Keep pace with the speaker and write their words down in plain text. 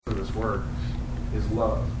this word is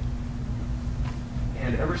love.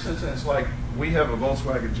 And ever since then, it's like we have a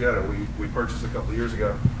Volkswagen Jetta we purchased a couple of years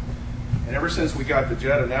ago. And ever since we got the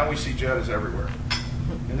Jetta, now we see Jettas everywhere.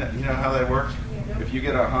 And that, you know how that works? If you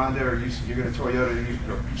get a Honda or you get a Toyota, you get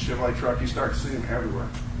a Chevrolet truck, you start seeing them everywhere.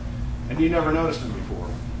 And you never noticed them before.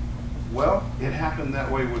 Well, it happened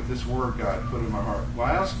that way with this word God put in my heart. Well,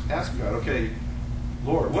 I asked God, okay,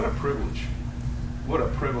 Lord, what a privilege. What a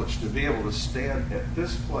privilege to be able to stand at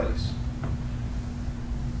this place.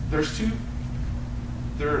 There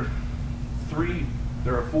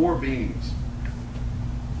are four beings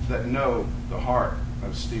that know the heart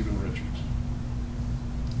of Stephen Richards.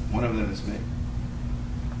 One of them is me.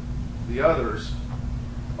 The others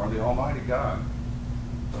are the Almighty God,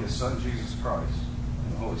 His Son Jesus Christ,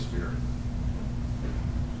 and the Holy Spirit.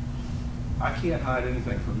 I can't hide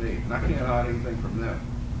anything from me, and I can't hide anything from them.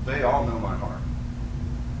 They all know my heart.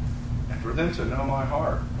 And for them to know my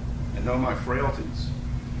heart and know my frailties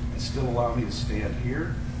and still allow me to stand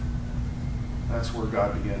here, that's where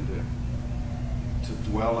God began to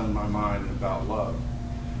dwell in my mind about love.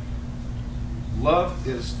 Love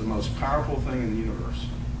is the most powerful thing in the universe.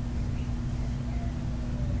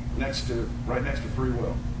 Right next to free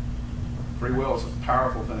will. Free will is a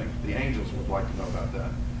powerful thing. The angels would like to know about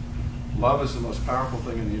that. Love is the most powerful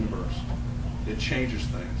thing in the universe. It changes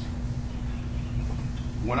things.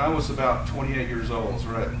 When I was about 28 years old,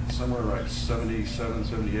 somewhere like 77,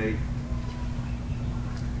 78,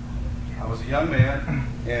 I was a young man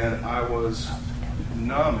and I was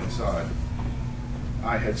numb inside.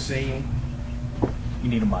 I had seen... You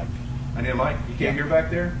need a mic. I need a mic? You can't hear back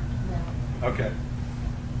there? No. Okay.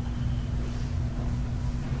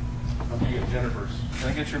 I'm going to get Jennifer's. Can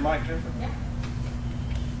I get your mic, Jennifer? Yeah.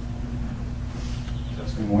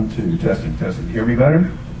 Testing 1, 2. Testing. You hear me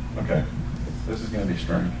better? Okay. This is going to be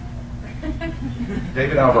strange.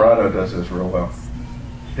 David Alvarado does this real well.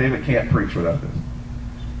 David can't preach without this.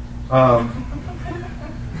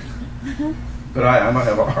 But I might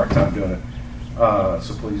have a hard time doing it.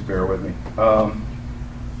 So please bear with me.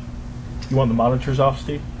 You want the monitors off,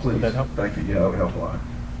 Steve? Please. Would that help? Thank you. Yeah, that would help a lot.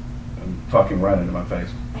 I'm talking right into my face.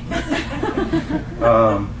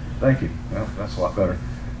 Thank you. Well, that's a lot better.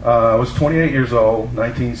 I was 28 years old,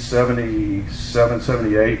 1977,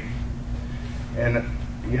 78. And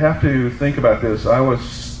you have to think about this. I was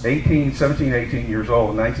 17, 18 years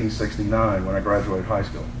old in 1969 when I graduated high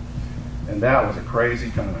school. And that was a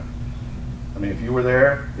crazy time. I mean, if you were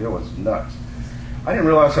there, it was nuts. I didn't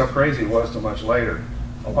realize how crazy it was till much later.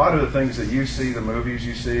 A lot of the things that you see, the movies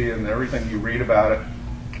you see, and everything you read about it,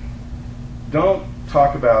 don't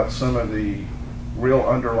talk about some of the real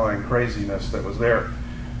underlying craziness that was there.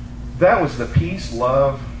 That was the peace,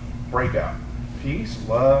 love, breakout. Peace,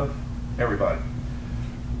 love, everybody.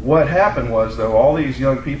 What happened was, though, all these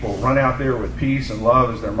young people run out there with peace and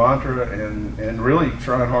love as their mantra and really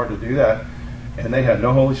trying hard to do that, and they had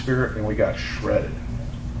no Holy Spirit, and we got shredded.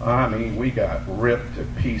 I mean, we got ripped to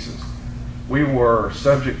pieces. We were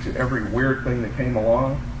subject to every weird thing that came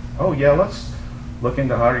along. Oh, yeah, let's look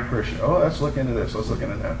into Hare Krishna. Oh, let's look into this. Let's look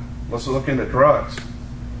into that. Let's look into drugs.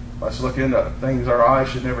 Let's look into things our eyes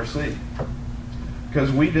should never see.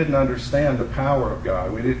 Because we didn't understand the power of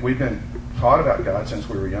God. We'd been taught about God since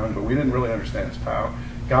we were young, but we didn't really understand His power,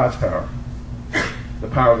 God's power, the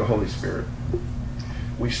power of the Holy Spirit.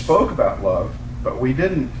 We spoke about love, but we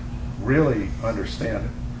didn't really understand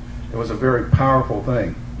it. It was a very powerful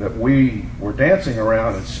thing that we were dancing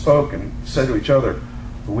around and spoke and said to each other,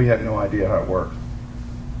 but we had no idea how it worked.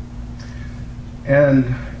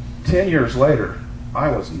 And 10 years later, I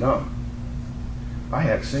was numb. I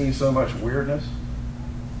had seen so much weirdness.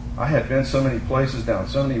 I had been so many places, down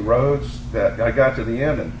so many roads, that I got to the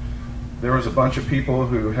end and there was a bunch of people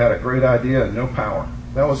who had a great idea and no power.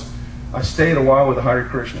 I stayed a while with the Hare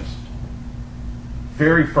Krishnas.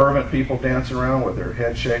 Very fervent people dancing around with their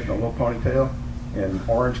head shaved and a little ponytail in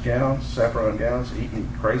orange gowns, saffron gowns, eating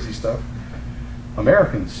crazy stuff.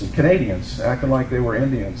 Americans and Canadians acting like they were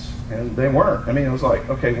Indians, and they weren't. I mean, it was like,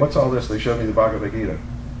 okay, what's all this? They showed me the Bhagavad Gita.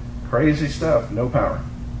 Crazy stuff, no power.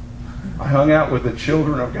 I hung out with the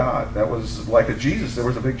children of God. That was like a Jesus. There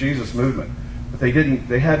was a big Jesus movement. But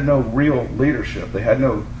they had no real leadership. They had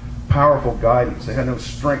no powerful guidance. They had no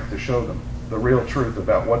strength to show them the real truth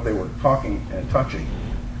about what they were talking and touching,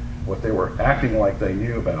 what they were acting like they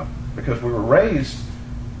knew about. Because we were raised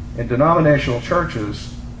in denominational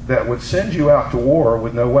churches that would send you out to war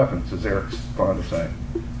with no weapons, as Eric's fond of saying.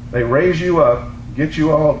 They raise you up, get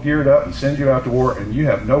you all geared up, and send you out to war, and you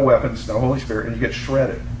have no weapons, no Holy Spirit, and you get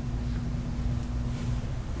shredded.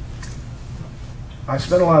 I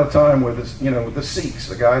spent a lot of time with this, with the Sikhs,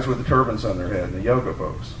 the guys with the turbans on their head, and the yoga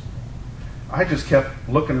folks. I just kept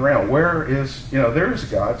looking around. Where is, there is a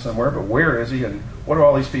God somewhere, but where is he, and what do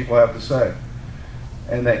all these people have to say?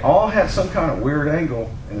 And they all had some kind of weird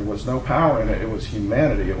angle, and there was no power in it. It was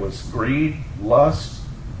humanity. It was greed, lust,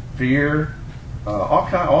 fear,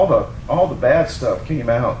 all the bad stuff came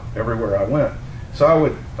out everywhere I went.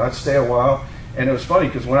 So I'd stay a while, and it was funny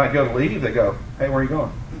because when I go to leave, they go, "Hey, where are you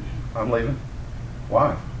going?" "I'm leaving."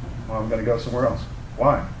 "Why?" "Well, I'm going to go somewhere else."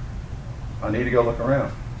 "Why?" "I need to go look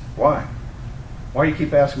around." "Why?" "Why do you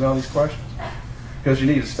keep asking me all these questions?" "Because you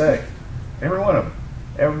need to stay." Every one of them.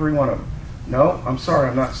 Every one of them. "No, I'm sorry,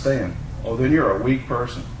 I'm not staying." "Oh, then you're a weak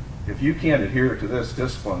person. If you can't adhere to this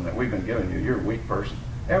discipline that we've been giving you, you're a weak person."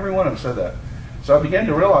 Every one of them said that. So I began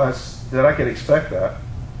to realize that I could expect that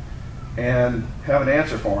and have an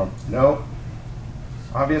answer for him. No,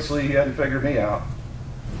 obviously he hadn't figured me out.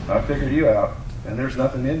 I figured you out, and there's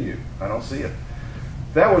nothing in you. I don't see it.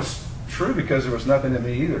 That was true because there was nothing in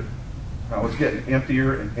me either. I was getting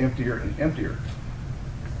emptier and emptier and emptier.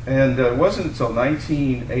 And it wasn't until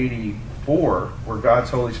 1984 where God's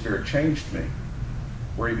Holy Spirit changed me,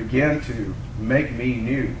 where he began to make me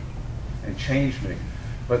new and change me.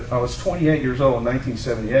 But I was 28 years old in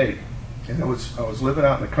 1978, and I was living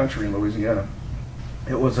out in the country in Louisiana.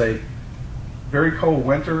 It was a very cold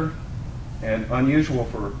winter, and unusual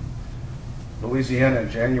for Louisiana in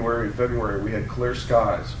January and February. We had clear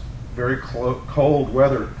skies, very cold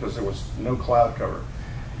weather because there was no cloud cover.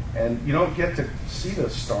 And you don't get to see the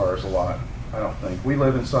stars a lot, I don't think. We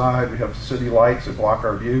live inside, we have city lights that block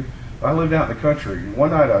our view. I lived out in the country.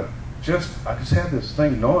 One night I just had this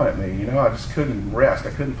thing gnawing at me, I just couldn't rest. I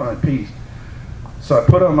couldn't find peace. So I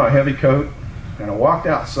put on my heavy coat and I walked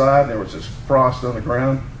outside, and there was this frost on the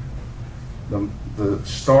ground. The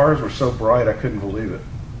stars were so bright I couldn't believe it.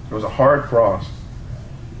 It was a hard frost.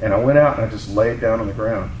 And I went out and I just laid down on the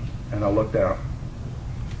ground and I looked out.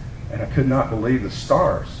 And I could not believe the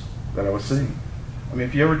stars that I was seeing. I mean,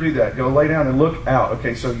 if you ever do that, go lay down and look out.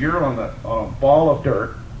 Okay, so you're on a ball of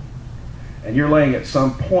dirt, and you're laying at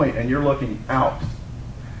some point, and you're looking out,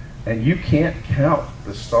 and you can't count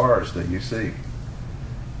the stars that you see.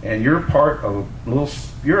 And you're part of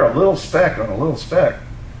you're a little speck on a little speck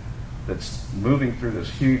that's moving through this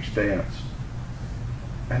huge dance.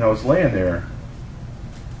 And I was laying there,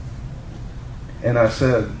 and I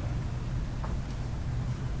said,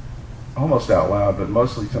 almost out loud, but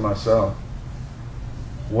mostly to myself,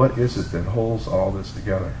 what is it that holds all this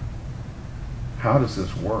together? How does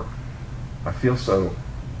this work? I feel so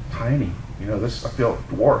tiny. I feel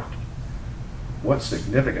dwarfed. What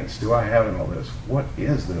significance do I have in all this? What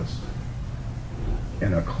is this?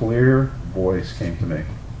 And a clear voice came to me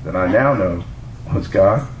that I now know was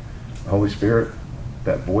God, the Holy Spirit,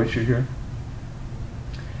 that voice you hear.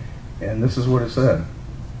 And this is what it said.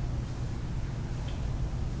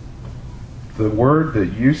 The word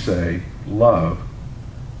that you say, love,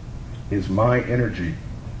 is my energy.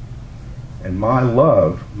 And my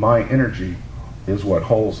love, my energy, is what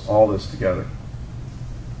holds all this together.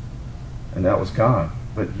 And that was God.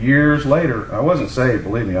 But years later, I wasn't saved,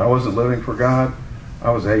 believe me. I wasn't living for God.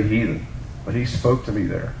 I was a heathen. But he spoke to me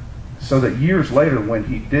there. So that years later, when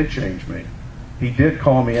he did change me, he did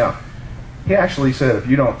call me out. He actually said, if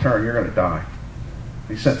you don't turn, you're going to die.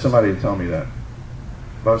 He sent somebody to tell me that.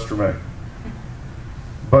 Buzz Tremay.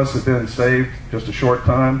 Buzz had been saved just a short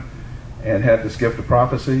time and had this gift of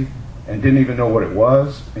prophecy and didn't even know what it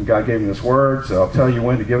was. And God gave him this word, said, I'll tell you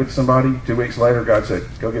when to give it to somebody. 2 weeks later, God said,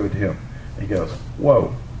 go give it to him. And he goes,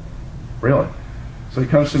 whoa, really? So he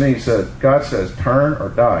comes to me and he said, God says, turn or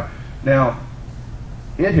die. Now,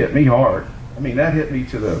 it hit me hard. I mean, that hit me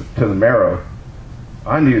to the marrow.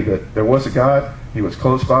 I knew that there was a God, he was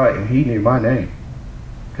close by, and he knew my name.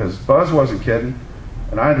 Because Buzz wasn't kidding,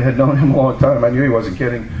 and I had known him a long time. I knew he wasn't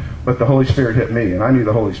kidding, but the Holy Spirit hit me, and I knew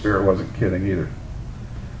the Holy Spirit wasn't kidding either.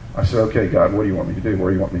 I said, okay, God, what do you want me to do? Where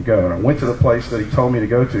do you want me to go? And I went to the place that he told me to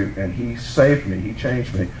go to, and he saved me. He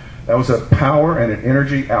changed me. That was a power and an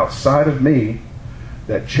energy outside of me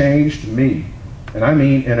that changed me. And I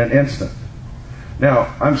mean in an instant.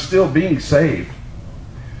 Now, I'm still being saved.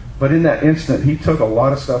 But in that instant, he took a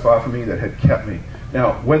lot of stuff off of me that had kept me.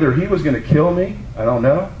 Now, whether he was going to kill me, I don't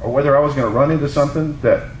know. Or whether I was going to run into something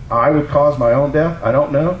that I would cause my own death, I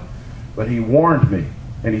don't know. But he warned me.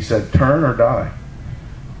 And he said, turn or die.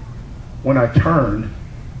 When I turned,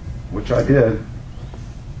 which I did,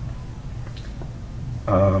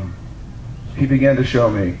 he began to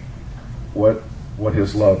show me what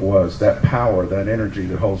his love was, that power, that energy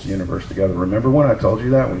that holds the universe together. Remember when I told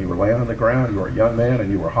you that? When you were laying on the ground, you were a young man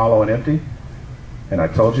and you were hollow and empty? And I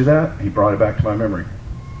told you that? He brought it back to my memory.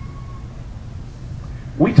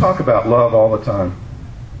 We talk about love all the time.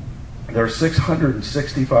 There are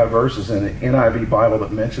 665 verses in the NIV Bible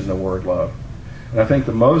that mention the word love. And I think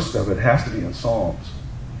the most of it has to be in Psalms,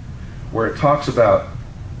 where it talks about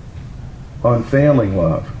unfailing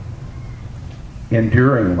love,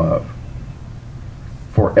 enduring love,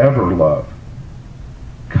 forever love,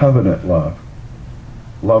 covenant love,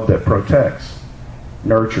 love that protects,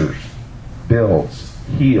 nurtures, builds,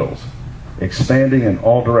 heals, expanding in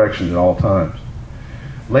all directions at all times.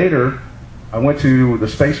 Later, I went to the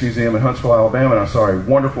Space Museum in Huntsville, Alabama, and I saw a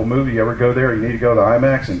wonderful movie. You ever go there? You need to go to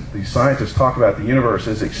IMAX, and these scientists talk about the universe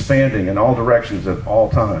is expanding in all directions at all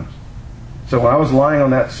times. So when I was lying on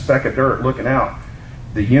that speck of dirt looking out,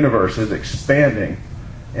 the universe is expanding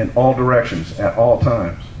in all directions at all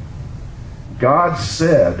times. God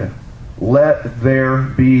said, "Let there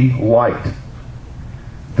be light."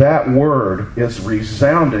 That word is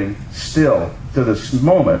resounding still to this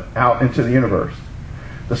moment out into the universe.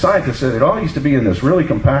 The scientists said it all used to be in this really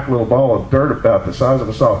compact little ball of dirt about the size of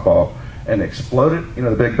a softball and exploded. You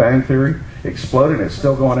know, the Big Bang Theory exploded, and it's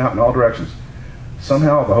still going out in all directions.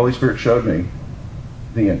 Somehow the Holy Spirit showed me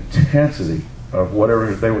the intensity of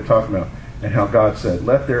whatever they were talking about and how God said,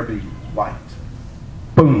 "Let there be light."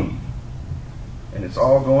 Boom. And it's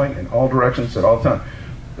all going in all directions at all times.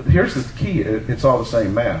 But here's the key. It's all the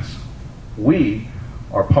same mass. We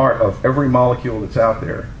are part of every molecule that's out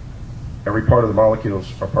there. Every part of the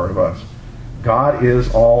molecules are part of us. God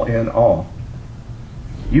is all in all.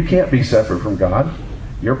 You can't be separate from God.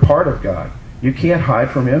 You're part of God. You can't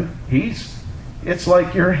hide from Him. It's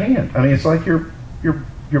like your hand. I mean, it's like your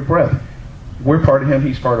breath. We're part of Him.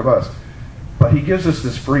 He's part of us. But He gives us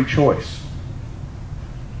this free choice.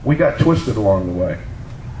 We got twisted along the way.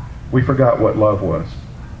 We forgot what love was.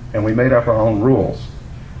 And we made up our own rules.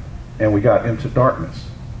 And we got into darkness.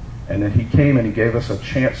 And then He came and He gave us a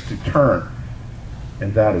chance to turn.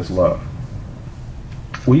 And that is love.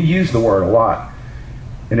 We use the word a lot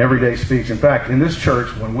in everyday speech. In fact, in this church,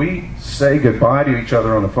 when we say goodbye to each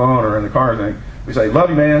other on the phone or in the car, we say, "Love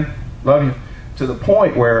you, man. Love you." To the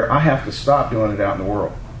point where I have to stop doing it out in the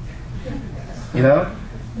world. You know?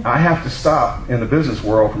 I have to stop in the business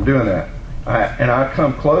world from doing that. And I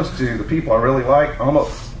come close to the people I really like,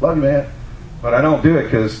 almost, "Love you, man." But I don't do it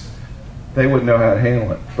because they wouldn't know how to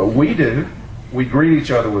handle it. But we do. We greet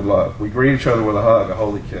each other with love. We greet each other with a hug, a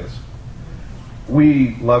holy kiss.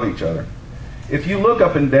 We love each other. If you look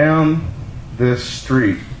up and down this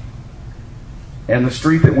street, and the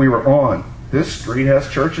street that we were on, this street has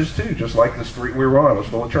churches too, just like the street we were on was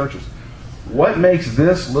full of churches. What makes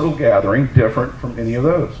this little gathering different from any of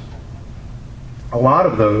those? A lot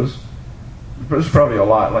of those, there's probably a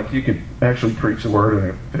lot, like you could actually preach the word in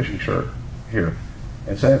a fishing shirt here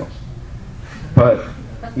and sandals. But,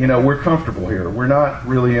 you know, we're comfortable here. We're not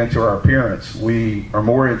really into our appearance. We are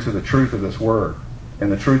more into the truth of this word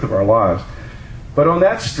and the truth of our lives. But on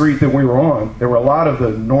that street that we were on, there were a lot of the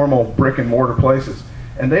normal brick and mortar places.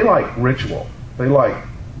 And they like ritual. They like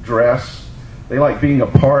dress. They like being a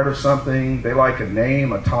part of something. They like a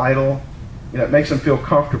name, a title. You know, it makes them feel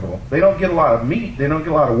comfortable. They don't get a lot of meat. They don't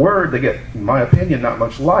get a lot of word. They get, in my opinion, not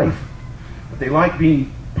much life. But they like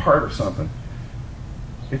being part of something.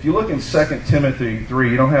 If you look in 2 Timothy 3,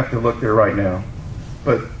 you don't have to look there right now.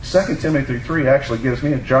 But 2 Timothy 3 actually gives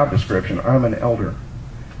me a job description. I'm an elder.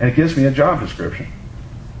 And it gives me a job description.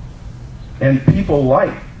 And people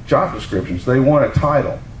like job descriptions. They want a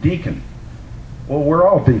title. Deacon. Well, we're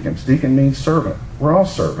all deacons. Deacon means servant. We're all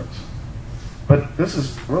servants. But this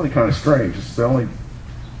is really kind of strange. It's the only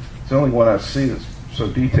one I see that's so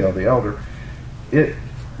detailed, the elder.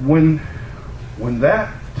 When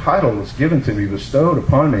that title was given to me, bestowed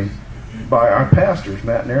upon me by our pastors,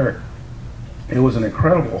 Matt and Eric, it was an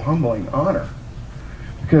incredible, humbling honor.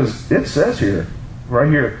 Because it says here, right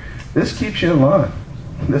here, this keeps you in line.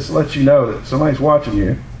 This lets you know that somebody's watching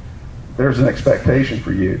you. There's an expectation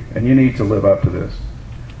for you, and you need to live up to this.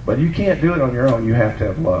 But you can't do it on your own. You have to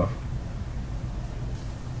have love.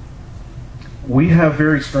 We have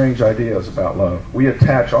very strange ideas about love. We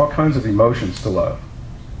attach all kinds of emotions to love.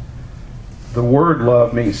 The word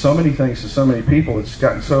love means so many things to so many people. It's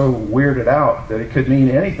gotten so weirded out that it could mean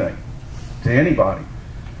anything to anybody.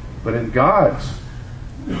 But in God's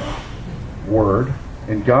word,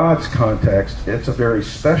 in God's context, it's a very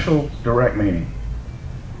special, direct meaning.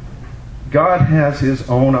 God has His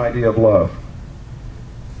own idea of love.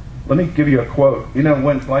 Let me give you a quote. You know,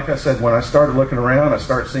 like I said, when I started looking around, I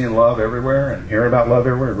started seeing love everywhere and hearing about love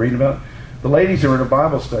everywhere and reading about it. The ladies are in a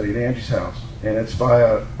Bible study at Angie's house, and it's by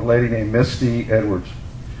a lady named Misty Edwards.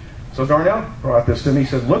 So Darnell brought this to me. He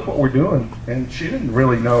said, "Look what we're doing." And she didn't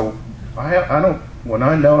really know. When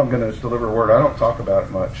I know I'm going to deliver a word, I don't talk about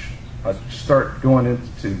it much. I start going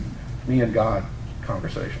into, me and God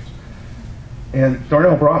conversations. And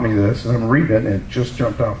Darnell brought me this, and I'm reading it, and it just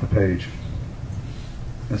jumped off the page.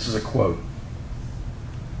 This is a quote.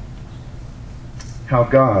 How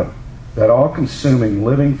God, that all-consuming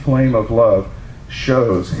living flame of love,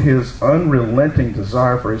 shows his unrelenting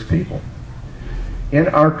desire for his people. In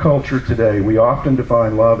our culture today, we often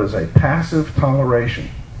define love as a passive toleration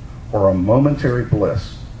or a momentary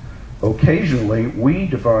bliss. Occasionally, we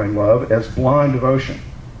define love as blind devotion.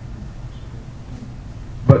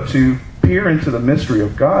 But to peer into the mystery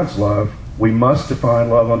of God's love, we must define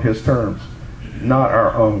love on his terms, not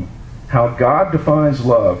our own. How God defines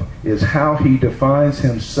love is how he defines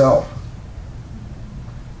himself.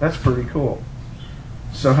 That's pretty cool.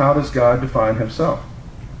 So how does God define himself?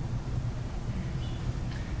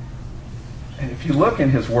 And if you look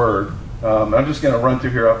in his word, I'm just going to run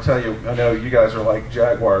through here. I'll tell you, I know you guys are like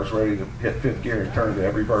Jaguars ready to hit fifth gear and turn to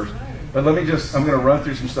every verse. But I'm going to run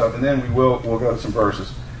through some stuff, and then we'll go to some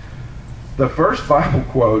verses. The first Bible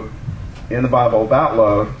quote in the Bible about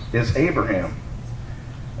love is Abraham.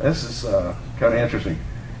 This is kind of interesting.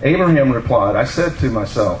 Abraham replied, I said to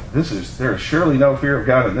myself, there is surely no fear of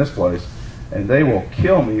God in this place, and they will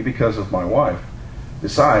kill me because of my wife.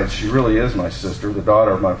 Besides, she really is my sister, the daughter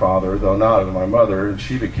of my father, though not of my mother, and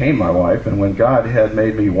she became my wife. And when God had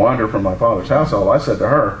made me wander from my father's household, I said to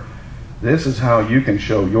her, this is how you can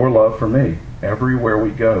show your love for me. Everywhere we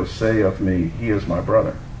go, say of me, he is my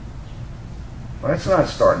brother. Well, that's not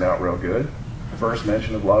starting out real good. First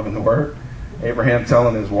mention of love in the Word. Abraham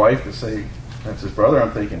telling his wife to say that's his brother.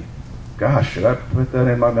 I'm thinking, gosh, should I put that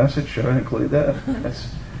in my message? Should I include that?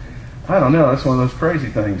 I don't know. That's one of those crazy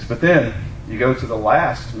things. But then you go to the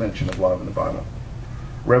last mention of love in the Bible.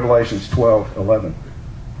 Revelations 12:11.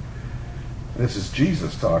 This is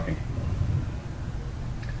Jesus talking.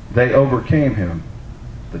 They overcame him,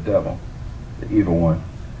 the devil, the evil one,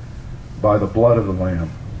 by the blood of the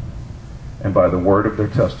Lamb and by the word of their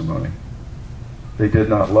testimony. They did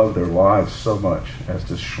not love their lives so much as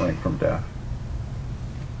to shrink from death.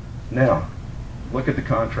 Now, look at the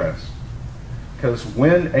contrast. Because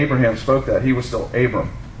when Abraham spoke that, he was still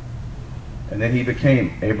Abram. And then he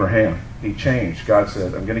became Abraham. He changed. God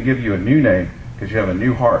said, I'm going to give you a new name because you have a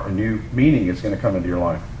new heart, a new meaning is going to come into your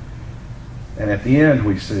life. And at the end,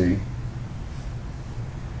 we see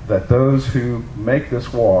that those who make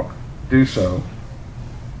this walk do so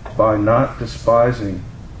by not despising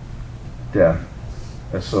death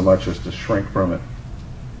as so much as to shrink from it,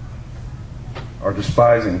 or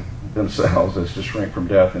despising themselves as to shrink from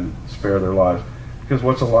death and spare their lives. Because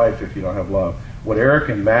what's a life if you don't have love? What Eric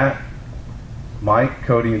and Matt, Mike,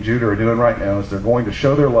 Cody, and Judah are doing right now is they're going to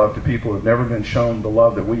show their love to people who have never been shown the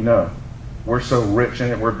love that we know. We're so rich in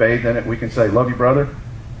it, we're bathed in it, we can say, love you, brother.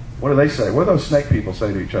 What do they say? What do those snake people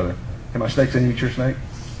say to each other? Can my snake say, eat your snake?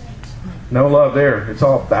 No love there. It's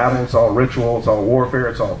all battle, it's all ritual, it's all warfare,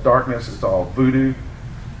 it's all darkness, it's all voodoo.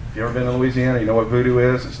 If you've ever been to Louisiana, you know what voodoo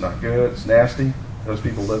is. It's not good, it's nasty. Those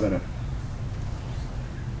people live in it.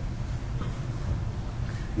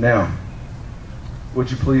 Now,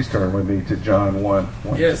 would you please turn with me to John 1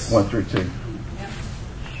 Yes. 1 through 2.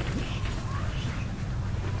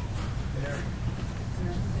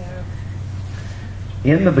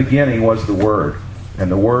 In the beginning was the Word,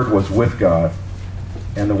 and the Word was with God,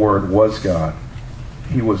 and the Word was God.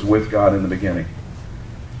 He was with God in the beginning.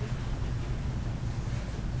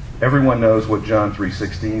 Everyone knows what John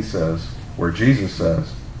 3:16 says, where Jesus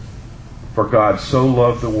says, for God so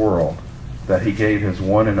loved the world that he gave his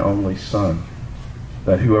one and only Son,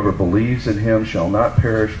 that whoever believes in him shall not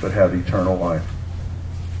perish but have eternal life.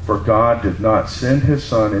 For God did not send his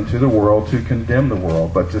Son into the world to condemn the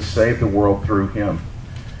world, but to save the world through him.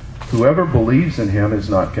 Whoever believes in him is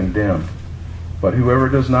not condemned, but whoever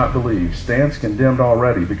does not believe stands condemned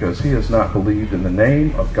already, because he has not believed in the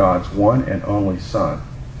name of God's one and only Son.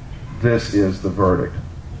 This is the verdict.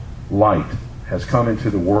 Light has come into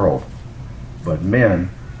the world, but men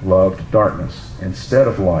loved darkness instead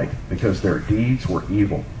of light, because their deeds were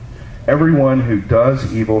evil. Everyone who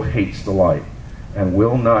does evil hates the light, and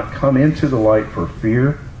will not come into the light for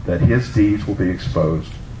fear that his deeds will be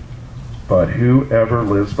exposed. But whoever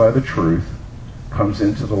lives by the truth comes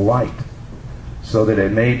into the light, so that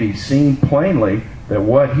it may be seen plainly that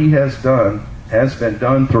what he has done has been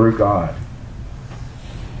done through God.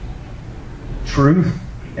 Truth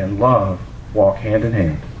and love walk hand in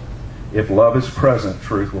hand. If love is present,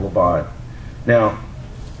 truth will abide. Now,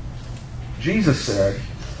 Jesus said,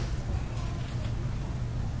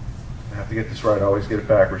 I have to get this right, I always get it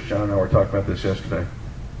backwards. John and I were talking about this yesterday.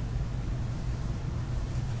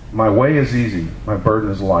 My way is easy, my burden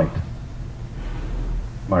is light.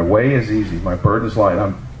 My way is easy, my burden is light.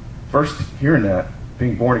 I'm first hearing that,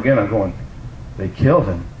 being born again, I'm going, they killed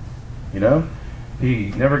him. You know?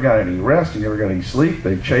 He never got any rest. He never got any sleep.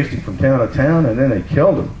 They chased him from town to town, and then they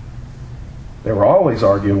killed him. They were always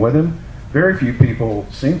arguing with him. Very few people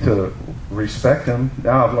seem to respect him.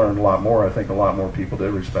 Now I've learned a lot more. I think a lot more people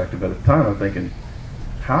did respect him. But at the time I'm thinking,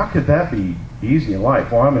 how could that be easy in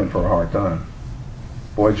life? Well, I'm in for a hard time.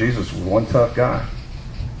 Boy, Jesus was one tough guy.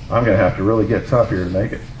 I'm going to have to really get tough here to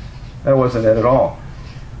make it. That wasn't it at all.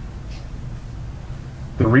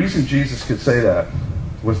 The reason Jesus could say that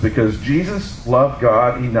was because Jesus loved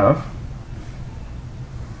God enough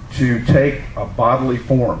to take a bodily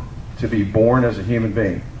form, to be born as a human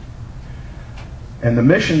being. And the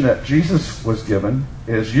mission that Jesus was given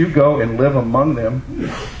is you go and live among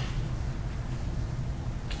them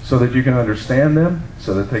so that you can understand them,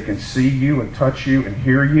 so that they can see you and touch you and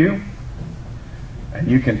hear you. And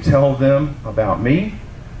you can tell them about me,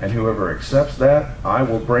 and whoever accepts that, I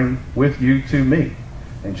will bring with you to me.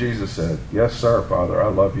 And Jesus said, yes, sir, Father, I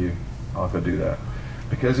love you. I'll go do that.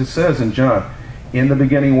 Because it says in John, in the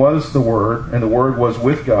beginning was the Word, and the Word was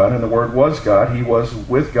with God, and the Word was God. He was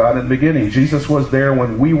with God in the beginning. Jesus was there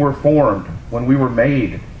when we were formed, when we were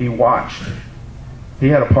made. He watched. He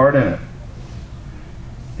had a part in it.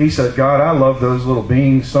 He said, God, I love those little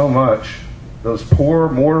beings so much. Those poor,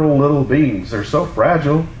 mortal little beings. They're so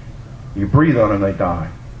fragile. You breathe on them, they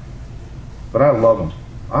die. But I love them.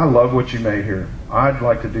 I love what you made here. I'd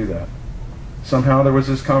like to do that. Somehow there was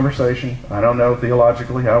this conversation. I don't know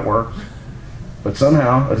theologically how it works. But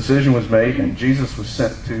somehow a decision was made and Jesus was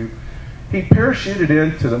sent to... He parachuted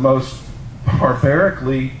into the most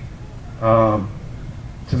barbarically, to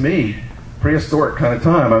me, prehistoric kind of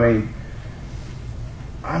time.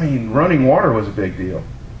 I mean, running water was a big deal.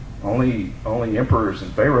 Only emperors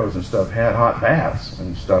and pharaohs and stuff had hot baths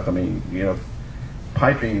and stuff. I mean, you know,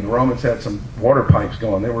 piping. The Romans had some water pipes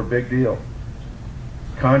going. They were a big deal.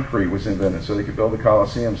 Concrete was invented so they could build the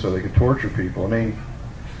Colosseum so they could torture people.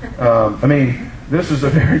 I mean, this is a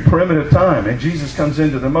very primitive time, and Jesus comes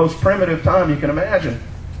into the most primitive time you can imagine,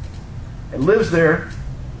 and lives there,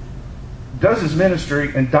 does his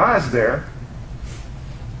ministry, and dies there.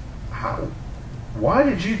 How? Why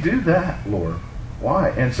did you do that, Lord? Why?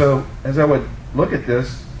 And so, as I would look at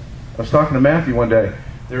this, I was talking to Matthew one day.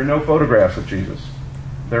 There are no photographs of Jesus.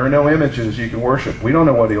 There are no images you can worship. We don't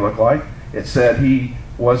know what he looked like. It said he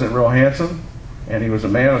wasn't real handsome, and he was a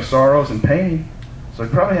man of sorrows and pain. So he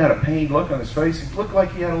probably had a pained look on his face. He looked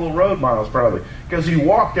like he had a little road miles, probably, because he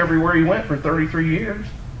walked everywhere he went for 33 years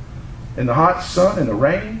in the hot sun and the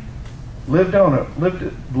rain. Laid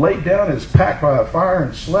down his pack by a fire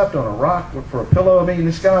and slept on a rock for a pillow. I mean,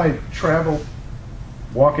 this guy traveled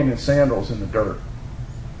walking in sandals in the dirt.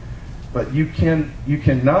 But you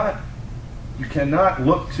cannot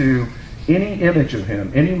look to any image of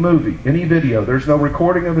him, any movie, any video. There's no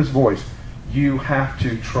recording of his voice. You have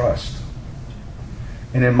to trust.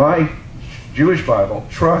 And in my Jewish Bible,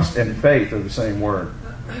 trust and faith are the same word.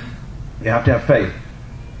 You have to have faith.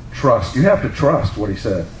 Trust. You have to trust what he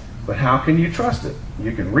said. But how can you trust it?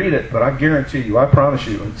 You can read it, but I guarantee you, I promise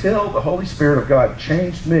you, until the Holy Spirit of God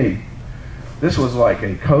changed me, this was like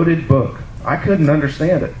a coded book. I couldn't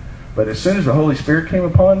understand it. But as soon as the Holy Spirit came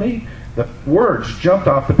upon me, the words jumped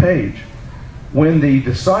off the page. When the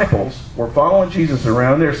disciples were following Jesus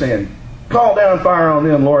around, they're saying, call down fire on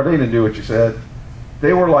them, Lord. They didn't do what you said.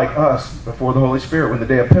 They were like us before the Holy Spirit. When the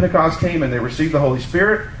day of Pentecost came and they received the Holy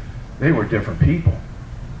Spirit, they were different people.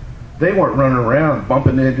 They weren't running around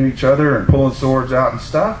bumping into each other and pulling swords out and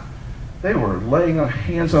stuff. They were laying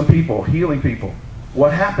hands on people, healing people.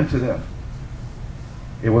 What happened to them?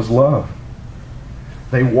 It was love.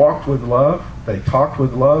 They walked with love. They talked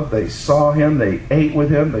with love. They saw him. They ate with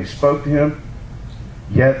him. They spoke to him.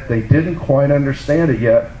 Yet they didn't quite understand it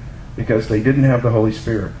yet because they didn't have the Holy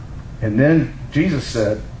Spirit. And then Jesus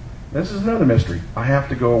said, this is another mystery. I have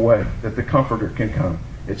to go away that the Comforter can come.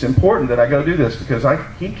 It's important that I go do this because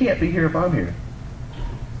he can't be here if I'm here.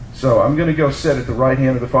 So I'm going to go sit at the right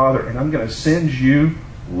hand of the Father and I'm going to send you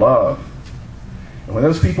love. And when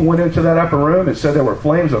those people went into that upper room, it said there were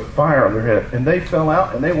flames of fire on their head. And they fell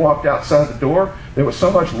out and they walked outside the door. There was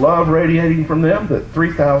so much love radiating from them that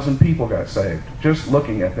 3,000 people got saved just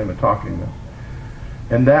looking at them and talking to them.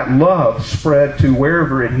 And that love spread to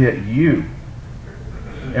wherever it hit you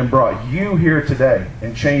and brought you here today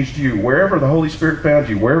and changed you. Wherever the Holy Spirit found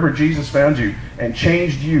you, wherever Jesus found you and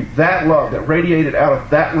changed you, that love that radiated out of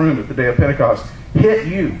that room at the day of Pentecost hit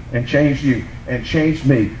you and changed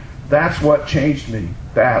me. That's what changed me.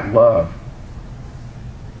 That love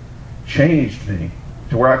changed me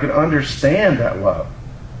to where I could understand that love.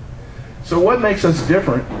 So what makes us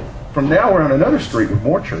different From now we're on another street with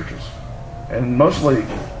more churches, and mostly,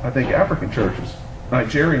 I think, African churches,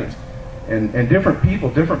 Nigerians, and different people,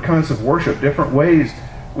 different kinds of worship, different ways.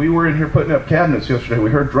 We were in here putting up cabinets yesterday. We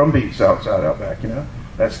heard drum beats outside out back,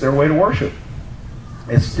 That's their way to worship.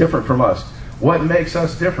 It's different from us. What makes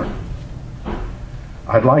us different?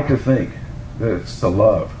 I'd like to think that it's the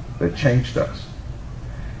love that changed us.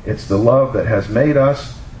 It's the love that has made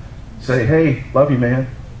us say, hey, love you, man.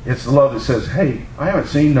 It's the love that says, hey, I haven't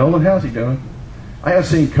seen Nolan. How's he doing? I haven't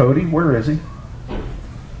seen Cody. Where is he?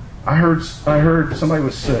 I heard somebody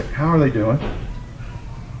was sick. How are they doing?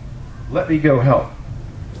 Let me go help.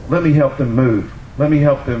 Let me help them move. Let me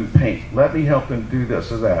help them paint. Let me help them do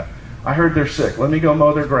this or that. I heard they're sick. Let me go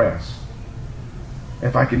mow their grass.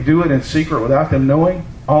 If I can do it in secret without them knowing,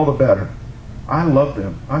 all the better. I love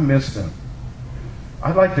them. I miss them.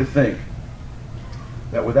 I'd like to think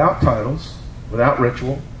that without titles, without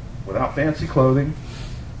ritual, without fancy clothing,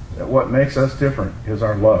 that what makes us different is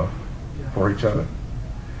our love for each other.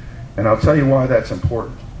 And I'll tell you why that's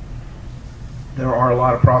important. There are a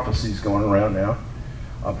lot of prophecies going around now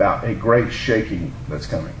about a great shaking that's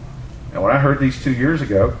coming. And when I heard these 2 years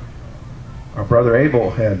ago, our brother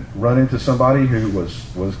Abel had run into somebody who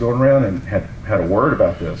was going around and had a word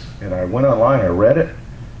about this. And I went online, I read it.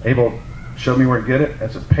 Abel showed me where to get it.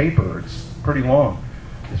 It's a paper. It's pretty long.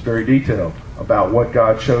 It's very detailed about what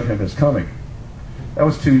God showed him is coming. That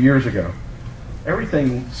was 2 years ago.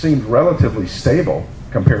 Everything seemed relatively stable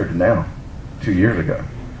compared to now, 2 years ago.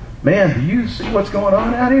 Man, do you see what's going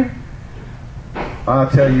on out here? I'll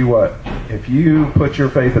tell you what, if you put your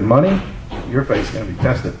faith in money, your faith's going to be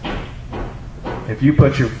tested. If you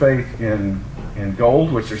put your faith in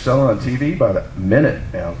gold, which they're selling on TV by the minute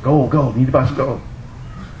now, gold, need to buy some gold,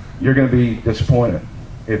 you're going to be disappointed.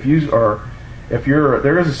 There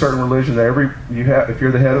is a certain religion that if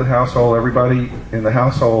you're the head of the household, everybody in the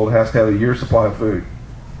household has to have a year's supply of food.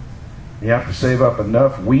 You have to save up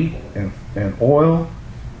enough wheat and oil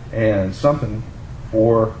and something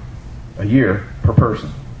for a year per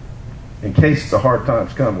person, in case the hard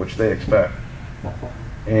times come, which they expect.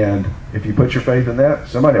 And if you put your faith in that,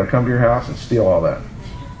 somebody will come to your house and steal all that.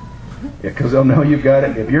 Because they'll know you've got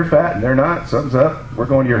it. If you're fat and they're not, something's up, we're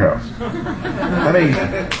going to your house. I mean,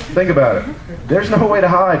 think about it. There's no way to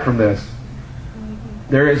hide from this.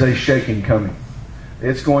 There is a shaking coming.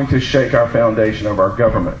 It's going to shake our foundation of our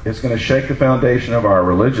government. It's going to shake the foundation of our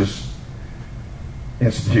religious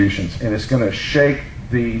institutions. And it's going to shake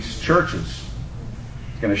these churches.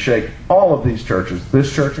 It's going to shake all of these churches,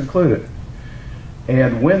 this church included.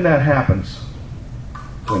 And when that happens,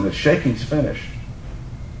 when the shaking's finished,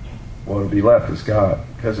 what will be left is God.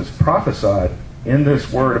 Because it's prophesied in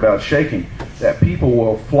this word about shaking that people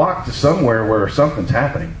will flock to somewhere where something's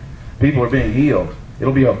happening. People are being healed.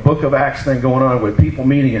 It'll be a Book of Acts thing going on with people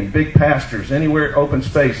meeting in big pastures, anywhere, open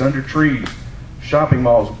space, under trees, shopping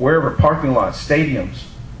malls, wherever, parking lots, stadiums.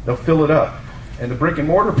 They'll fill it up. And the brick and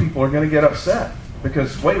mortar people are going to get upset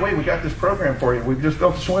because, wait, we got this program for you. We've just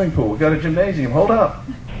built a swimming pool. We've got a gymnasium. Hold up.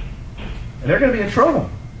 And they're going to be in trouble.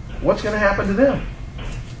 What's going to happen to them?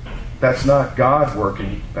 That's not God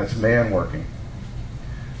working. That's man working.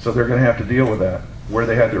 So they're going to have to deal with that. Where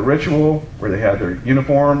they had their ritual, where they had their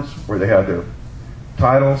uniforms, where they had their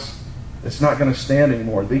titles, it's not going to stand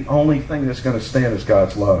anymore. The only thing that's going to stand is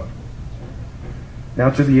God's love. Now,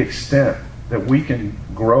 to the extent that we can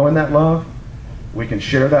grow in that love, we can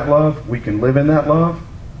share that love, we can live in that love,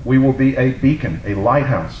 we will be a beacon, a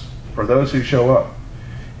lighthouse for those who show up.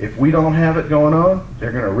 If we don't have it going on,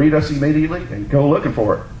 they're going to read us immediately and go looking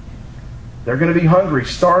for it. They're going to be hungry,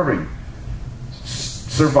 starving.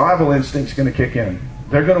 Survival instinct's going to kick in.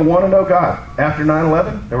 They're going to want to know God. After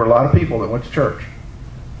 9/11, there were a lot of people that went to church.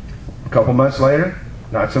 A couple months later,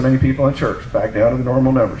 not so many people in church, back down to the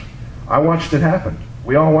normal numbers. I watched it happen.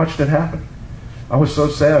 We all watched it happen. I was so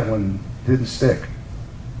sad when it didn't stick.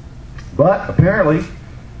 But apparently,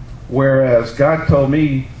 whereas God told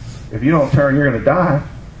me, if you don't turn, you're going to die,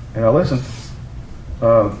 and I listened,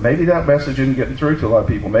 maybe that message isn't getting through to a lot of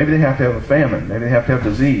people. Maybe they have to have a famine. Maybe they have to have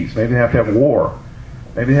disease. Maybe they have to have war.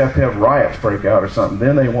 Maybe they have to have riots break out or something.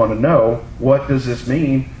 Then they want to know, what does this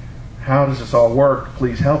mean? How does this all work?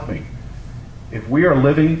 Please help me. If we are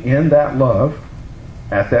living in that love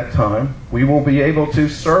at that time, we will be able to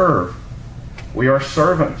serve. We are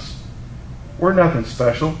servants. We're nothing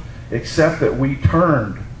special except that we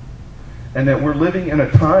turned. And that we're living in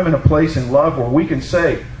a time and a place in love where we can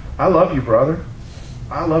say, I love you, brother.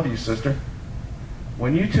 I love you, sister.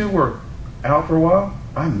 When you two were out for a while,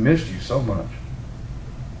 I missed you so much.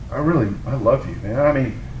 I love you, man. I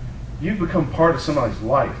mean, you've become part of somebody's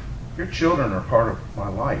life. Your children are part of my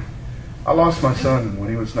life. I lost my son when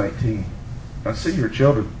he was 19. I see your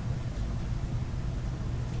children.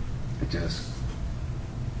 It just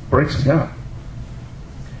breaks me up.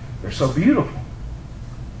 They're so beautiful.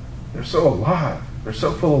 They're so alive. They're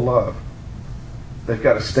so full of love. They've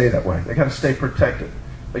got to stay that way. They've got to stay protected.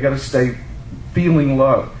 They've got to stay feeling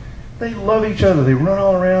love. They love each other. They run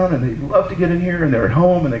all around and they love to get in here and they're at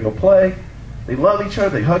home and they go play. They love each other.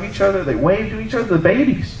 They hug each other. They wave to each other. The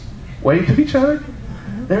babies wave to each other.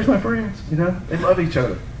 There's my friends. You know, they love each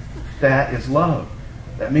other. That is love.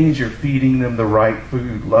 That means you're feeding them the right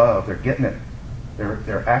food, love. They're getting it.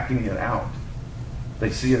 They're acting it out. They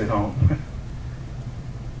see it at home.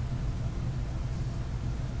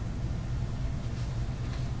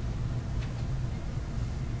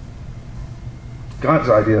 God's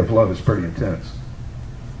idea of love is pretty intense.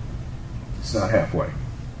 It's not halfway.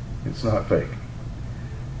 It's not fake.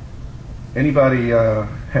 Anybody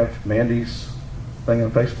have Mandy's thing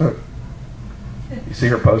on Facebook? You see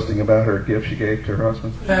her posting about her gift she gave to her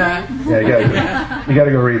husband? Yeah, you got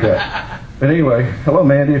to go read that. But anyway, hello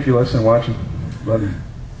Mandy, if you listen and watching. Love you.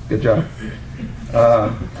 Good job.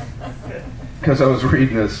 Because I was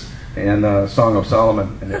reading this in Song of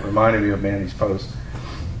Solomon, and it reminded me of Mandy's post.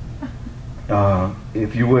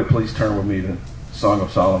 If you would, please turn with me to Song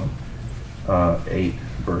of Solomon 8,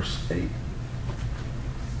 verse 8.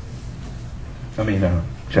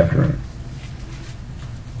 Chapter 8.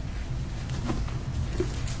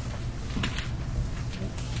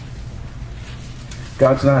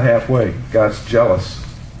 God's not halfway. God's jealous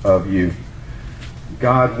of you.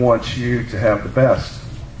 God wants you to have the best.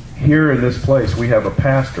 Here in this place, we have a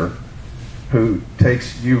pastor who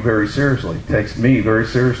takes you very seriously, takes me very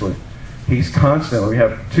seriously. He's constantly, we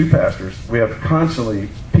have two pastors, we have constantly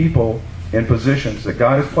people in positions that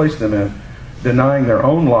God has placed them in, denying their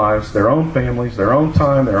own lives, their own families, their own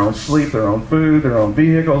time, their own sleep, their own food, their own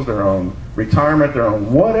vehicles, their own retirement, their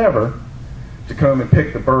own whatever, to come and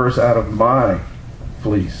pick the burrs out of my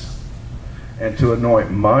fleece and to anoint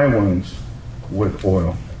my wounds with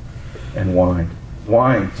oil and wine.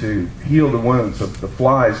 Wine to heal the wounds so the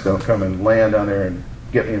flies don't come and land on there and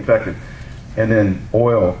get me infected. And then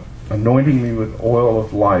oil, anointing me with oil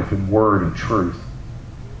of life and word and truth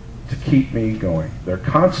to keep me going. They're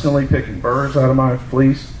constantly picking burrs out of my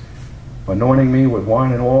fleece, anointing me with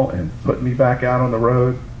wine and oil and putting me back out on the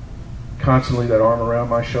road. Constantly that arm around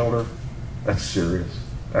my shoulder. That's serious.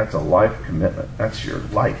 That's a life commitment. That's your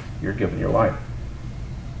life. You're giving your life.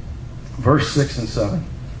 Verse 6 and 7.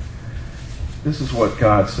 This is what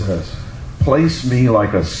God says. Place me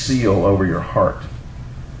like a seal over your heart,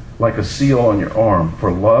 like a seal on your arm,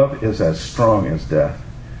 for love is as strong as death.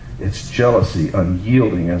 Its jealousy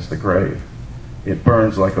unyielding as the grave. It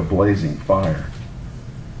burns like a blazing fire,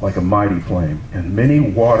 like a mighty flame, and many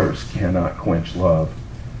waters cannot quench love.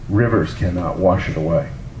 Rivers cannot wash it away.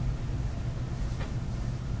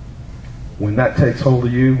 When that takes hold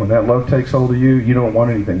of you, when that love takes hold of you, you don't want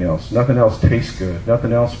anything else. Nothing else tastes good.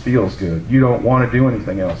 Nothing else feels good. You don't want to do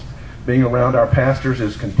anything else. Being around our pastors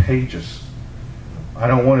is contagious. I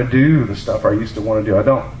don't want to do the stuff I used to want to do. I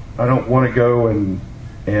don't want to go and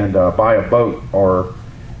buy a boat or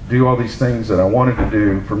do all these things that I wanted to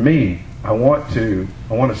do. For me, I want to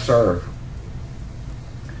serve.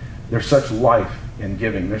 There's such life in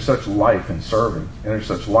giving. There's such life in serving. And there's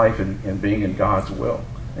such life in being in God's will.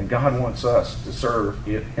 And God wants us to serve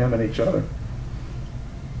Him and each other.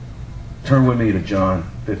 Turn with me to John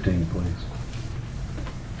 15, please.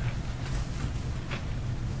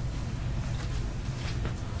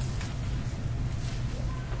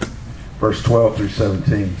 Verse 12 through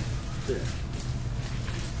 17.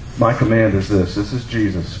 My command is this. This is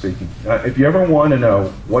Jesus speaking. If you ever want to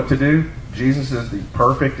know what to do, Jesus is the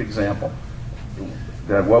perfect example.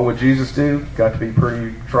 That what would Jesus do? Got to be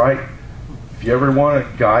pretty trite. If you ever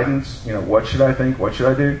want guidance, what should I think? What should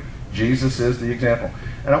I do? Jesus is the example.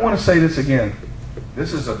 And I want to say this again.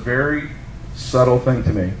 This is a very subtle thing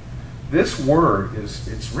to me. This word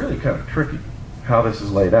it's really kind of tricky how this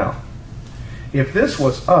is laid out. If this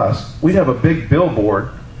was us, we'd have a big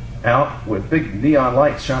billboard out with big neon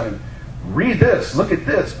lights shining. Read this, look at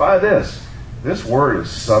this, buy this. This word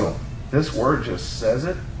is subtle. This word just says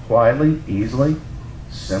it quietly, easily,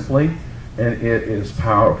 simply, and it is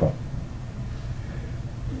powerful.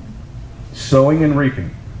 Sowing and reaping.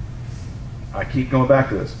 I keep going back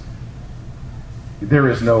to this. There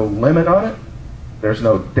is no limit on it. There's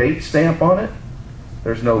no date stamp on it.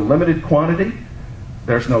 There's no limited quantity.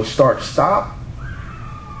 There's no start-stop.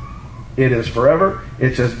 It is forever.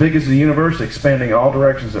 It's as big as the universe, expanding in all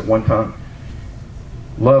directions at one time.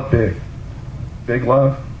 Love big. Big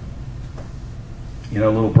love.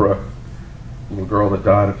 Little Brooke, little girl that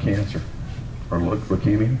died of cancer. or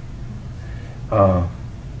leukemia,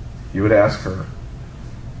 you would ask her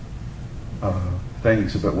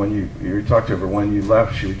things, but when you talk to her, when you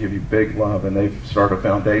left, she would give you big love, and they started a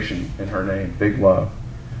foundation in her name, Big Love.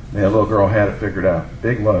 And that little girl had it figured out.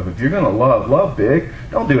 Big love. If you're going to love big.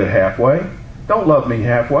 Don't do it halfway. Don't love me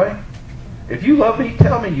halfway. If you love me,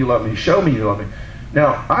 tell me you love me. Show me you love me.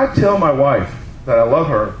 Now, I tell my wife that I love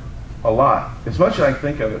her a lot, as much as I can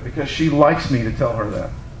think of it, because she likes me to tell her that.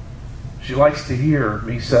 She likes to hear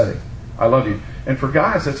me say, I love you. And for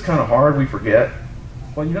guys, that's kind of hard. We forget.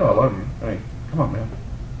 Well, you know I love you. I mean, come on, man.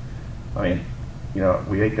 I mean, you know,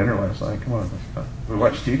 we ate dinner last night. Come on. We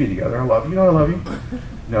watched TV together. I love you. You know I love you.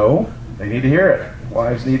 No, they need to hear it.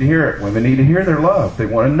 Wives need to hear it. Women need to hear they're loved. They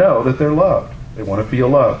want to know that they're loved. They want to feel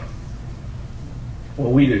loved.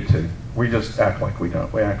 Well, we do too. We just act like we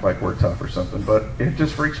don't. We act like we're tough or something. But it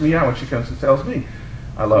just freaks me out when she comes and tells me,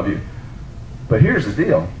 I love you. But here's the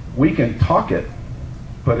deal. We can talk it,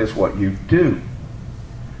 but it's what you do.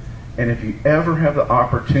 And if you ever have the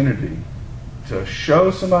opportunity to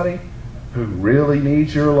show somebody who really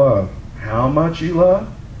needs your love how much you love,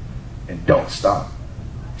 and don't stop.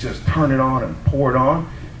 Just turn it on and pour it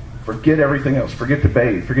on. Forget everything else. Forget to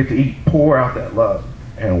bathe. Forget to eat. Pour out that love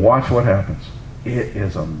and watch what happens. It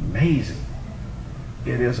is amazing.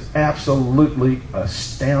 It is absolutely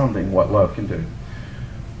astounding what love can do.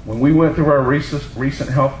 When we went through our recent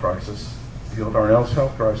health crisis, Field Darnell's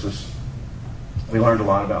health crisis, we learned a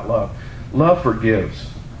lot about love. Love forgives.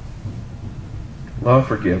 Love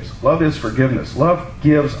forgives. Love is forgiveness. Love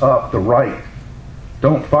gives up the right.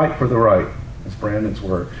 Don't fight for the right. That's Brandon's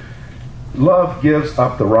word. Love gives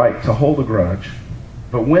up the right to hold a grudge.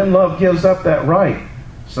 But when love gives up that right,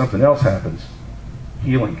 something else happens.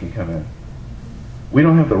 Healing can come in. We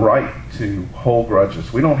don't have the right to hold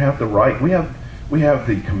grudges. We don't have the right. We have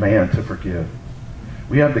the command to forgive.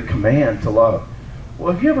 We have the command to love.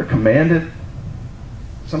 Well, have you ever commanded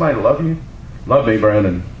somebody to love you? Love me,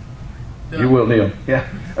 Brandon. You will, Neil. Yeah.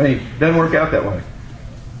 I mean, it doesn't work out that way.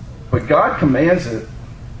 But God commands it.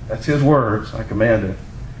 That's His words. I command it.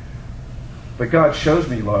 But God shows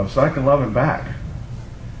me love, so I can love Him back.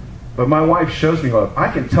 But my wife shows me love. I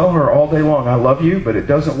can tell her all day long, I love you, but it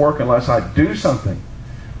doesn't work unless I do something.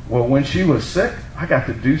 Well, when she was sick, I got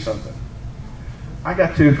to do something. I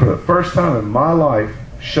got to, for the first time in my life,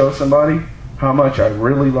 show somebody how much I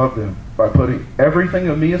really love them by putting everything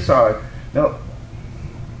of me aside. Now,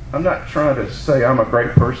 I'm not trying to say I'm a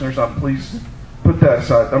great person or something. Please put that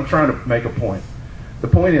aside. I'm trying to make a point. The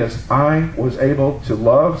point is, I was able to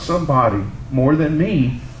love somebody more than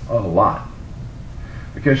me a lot.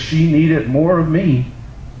 Because she needed more of me.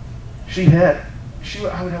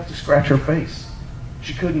 I would have to scratch her face.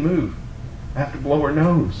 She couldn't move. I have to blow her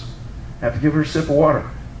nose. I have to give her a sip of water.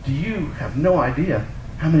 Do you have no idea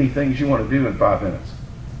how many things you want to do in 5 minutes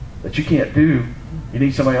that you can't do? You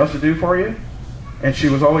need somebody else to do for you? And she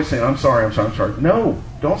was always saying, I'm sorry, I'm sorry, I'm sorry. No,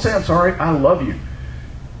 don't say I'm sorry. I love you.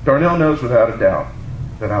 Darnell knows without a doubt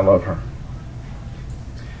that I love her.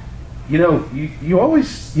 You know,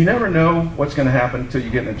 you never know what's going to happen until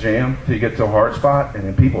you get in a jam, until you get to a hard spot, and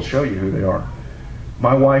then people show you who they are.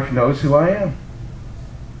 My wife knows who I am.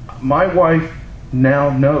 My wife now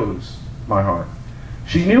knows my heart.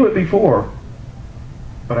 She knew it before,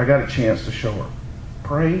 but I got a chance to show her.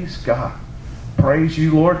 Praise God. Praise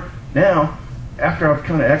you, Lord. Now, after I've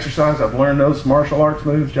kind of exercised, I've learned those martial arts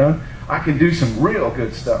moves, John, I can do some real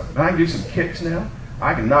good stuff. I can do some kicks now.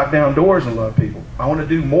 I can knock down doors and love people. I want to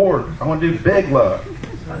do more. I want to do big love.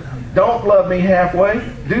 Don't love me halfway.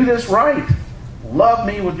 Do this right. Love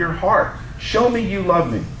me with your heart. Show me you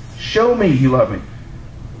love me. Show me you love me.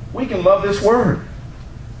 We can love this word.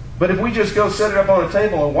 But if we just go set it up on a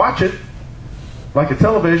table and watch it, like a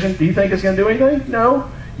television, do you think it's going to do anything? No.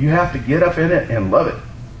 You have to get up in it and love it.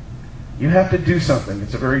 You have to do something.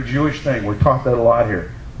 It's a very Jewish thing. We're taught that a lot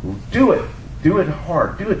here. Do it. Do it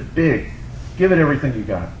hard. Do it big. Give it everything you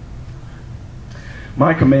got.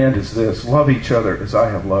 My command is this: love each other as I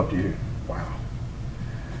have loved you. Wow.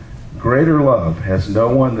 Greater love has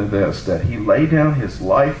no one than this, that He laid down His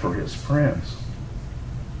life for His friends.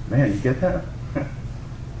 Man, you get that?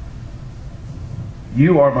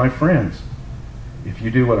 You are my friends if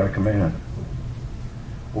you do what I command.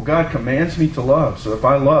 Well, God commands me to love, so if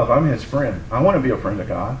I love, I'm His friend. I want to be a friend of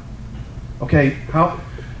God. Okay,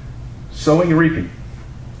 sowing and reaping.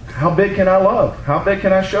 How big can I love? How big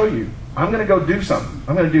can I show you? I'm going to go do something.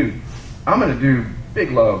 I'm going to do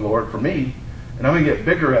big love, Lord, for me, and I'm going to get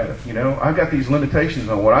bigger at it. You know, I've got these limitations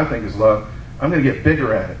on what I think is love. I'm going to get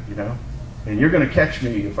bigger at it. You know, and you're going to catch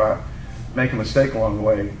me if I make a mistake along the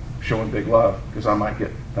way showing big love, because I might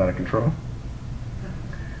get out of control.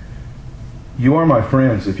 You are my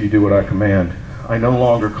friends if you do what I command. I no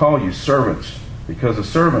longer call you servants, because a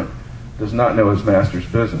servant does not know his master's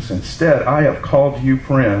business. Instead, I have called you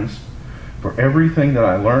friends, for everything that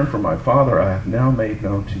I learned from my Father I have now made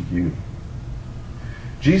known to you.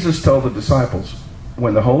 Jesus told the disciples,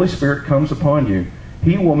 when the Holy Spirit comes upon you,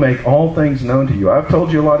 he will make all things known to you. I've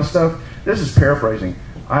told you a lot of stuff. This is paraphrasing.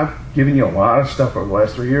 I've given you a lot of stuff over the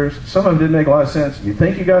last 3 years. Some of it didn't make a lot of sense. You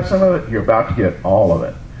think you got some of it, you're about to get all of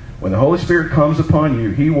it. When the Holy Spirit comes upon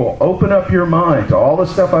you, he will open up your mind to all the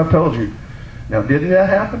stuff I've told you. Now, didn't that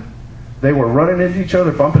happen? They were running into each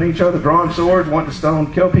other, bumping each other, drawing swords, wanting to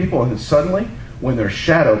stone, kill people, and then suddenly, when their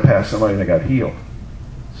shadow passed somebody, they got healed.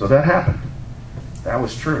 So that happened. That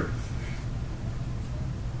was true.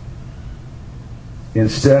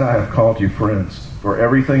 Instead, I have called you friends. For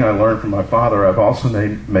everything I learned from my Father, I've also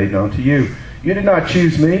made known to you. You did not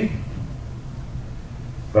choose me,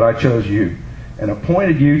 but I chose you, and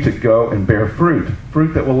appointed you to go and bear fruit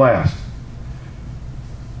that will last.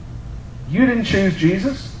 You didn't choose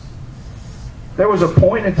Jesus. There was a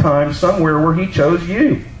point in time somewhere where he chose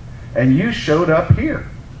you, and you showed up here.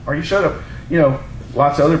 Or you showed up,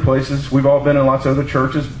 lots of other places. We've all been in lots of other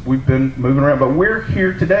churches. We've been moving around, but we're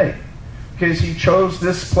here today because he chose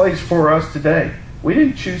this place for us today. We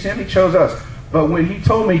didn't choose him, he chose us. But when he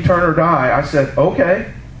told me turn or die, I said,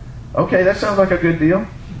 okay, that sounds like a good deal.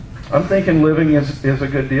 I'm thinking living is a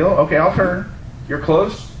good deal. Okay, I'll turn. You're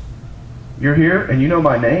close. You're here, and you know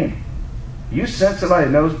my name. You sent somebody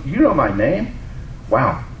that knows, you know my name?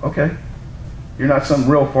 Wow, okay. You're not some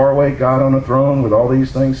real far away God on a throne with all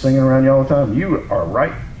these things singing around you all the time. You are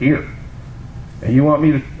right here. And you want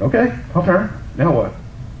me to, okay, I'll turn. Now what?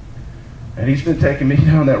 And he's been taking me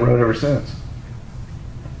down that road ever since.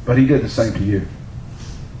 But he did the same to you.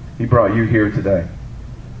 He brought you here today.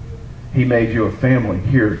 He made you a family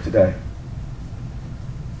here today.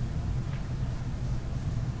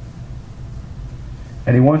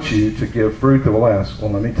 And he wants you to give fruit that will last.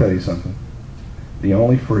 Well, let me tell you something. The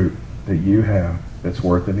only fruit that you have that's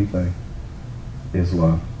worth anything is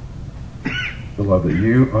love. The love that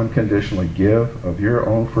you unconditionally give of your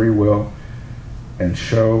own free will and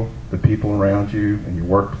show the people around you in your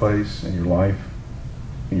workplace, in your life,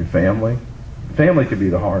 in your family. Family can be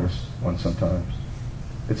the hardest one sometimes.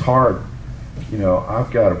 It's hard.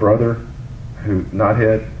 I've got a brother who,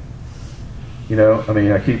 knothead,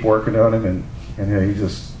 I keep working on him and he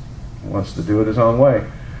just wants to do it his own way.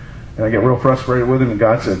 And I get real frustrated with him, and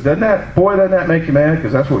God said, doesn't that make you mad?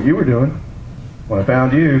 Because that's what you were doing. When I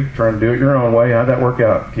found you, trying to do it your own way, how'd that work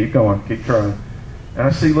out? Keep going, keep trying. And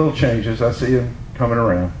I see little changes. I see him coming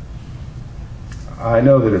around. I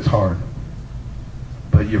know that it's hard.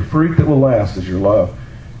 But your fruit that will last is your love.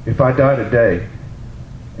 If I die today,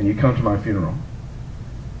 and you come to my funeral,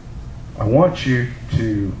 I want you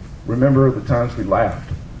to remember the times we laughed,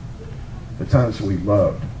 the times we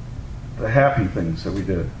loved, the happy things that we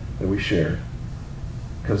did, that we shared,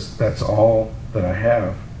 because that's all that I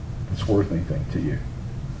have that's worth anything to you.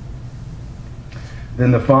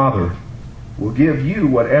 Then the Father will give you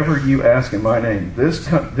whatever you ask in my name.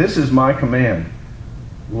 This is my command.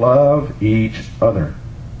 Love each other.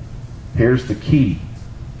 Here's the key.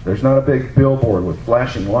 There's not a big billboard with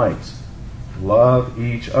flashing lights. Love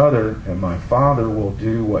each other, and my Father will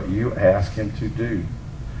do what you ask him to do.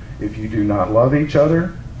 If you do not love each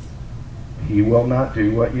other, he will not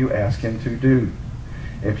do what you ask him to do.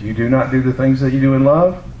 If you do not do the things that you do in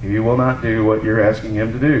love, he will not do what you're asking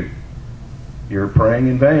him to do. You're praying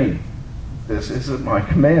in vain. This isn't my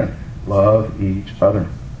command. Love each other.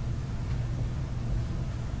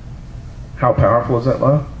 How powerful is that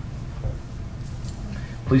love?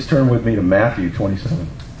 Please turn with me to Matthew 27.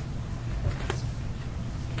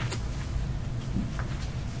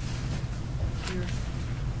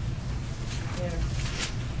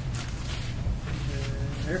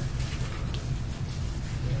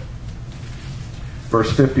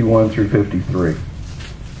 Verse 51 through 53.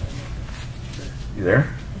 You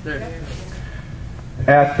there?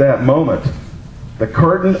 At that moment, the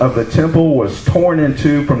curtain of the temple was torn in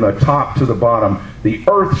two from the top to the bottom. The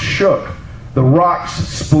earth shook. The rocks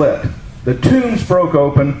split. The tombs broke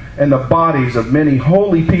open, and the bodies of many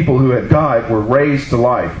holy people who had died were raised to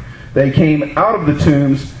life. They came out of the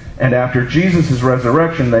tombs, and after Jesus'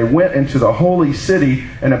 resurrection, they went into the holy city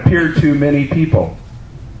and appeared to many people.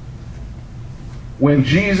 When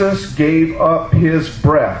Jesus gave up his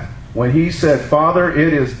breath, when he said, Father,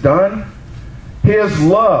 it is done, his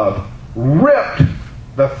love ripped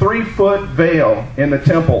the 3-foot veil in the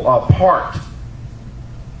temple apart.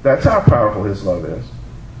 That's how powerful his love is.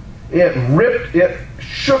 It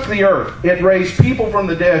shook the earth. It raised people from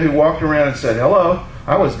the dead who walked around and said, hello,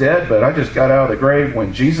 I was dead, but I just got out of the grave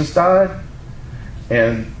when Jesus died.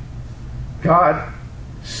 And God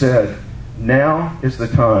said, now is the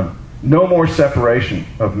time. No more separation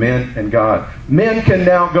of men and God. Men can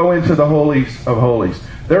now go into the holies of holies.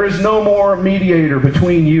 There is no more mediator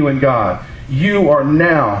between you and God. You are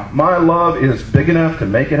now. My love is big enough to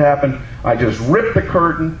make it happen. I just ripped the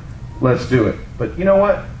curtain. Let's do it. But you know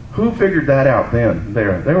what? Who figured that out then? They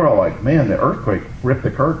were all like, man, the earthquake ripped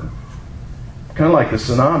the curtain. Kind of like the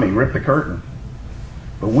tsunami ripped the curtain.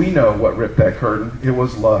 But we know what ripped that curtain. It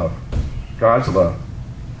was love. God's love.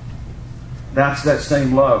 That's that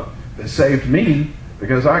same love that saved me,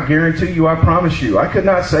 because I guarantee you, I promise you, I could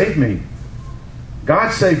not save me.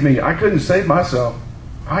 God saved me. I couldn't save myself.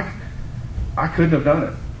 I couldn't have done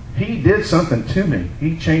it. He did something to me.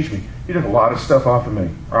 He changed me. He took a lot of stuff off of me,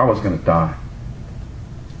 or I was going to die.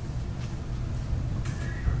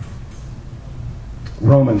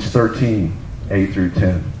 Romans 13, 8 through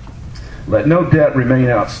 10. Let no debt remain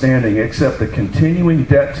outstanding except the continuing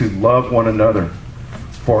debt to love one another.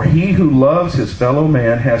 For he who loves his fellow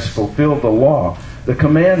man has fulfilled the law. The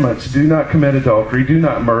commandments: do not commit adultery, do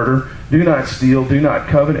not murder, do not steal, do not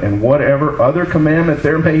covet, and whatever other commandment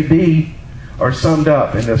there may be are summed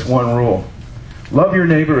up in this one rule. Love your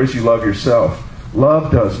neighbor as you love yourself.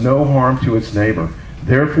 Love does no harm to its neighbor.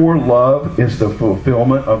 Therefore, love is the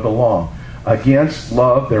fulfillment of the law. Against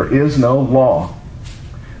love there is no law.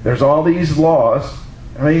 There's all these laws.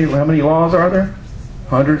 How many laws are there?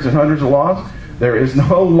 Hundreds and hundreds of laws. There is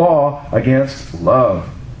no law against love.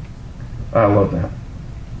 I love that.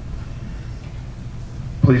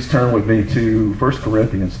 Please turn with me to 1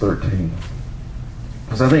 Corinthians 13.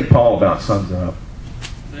 Because I think Paul about sums it up.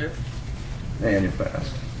 There. Man, you're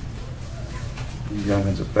fast. You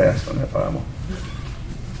youngins are fast on that Bible.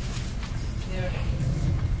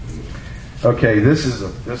 Okay, this is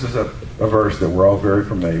a verse that we're all very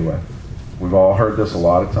familiar with. We've all heard this a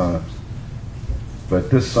lot of times. But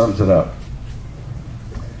this sums it up.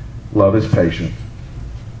 Love is patient.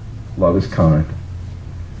 Love is kind.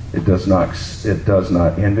 It does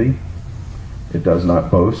not envy. It does not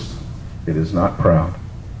boast. It is not proud.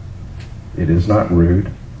 It is not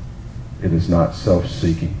rude. It is not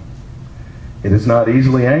self-seeking. It is not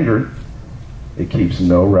easily angered. It keeps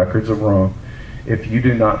no records of wrong. If you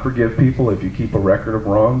do not forgive people, if you keep a record of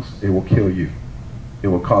wrongs, it will kill you. It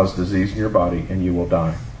will cause disease in your body and you will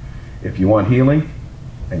die. If you want healing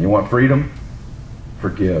and you want freedom,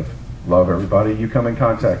 forgive. Love everybody you come in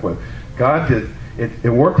contact with. God did. It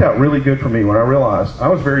worked out really good for me when I realized I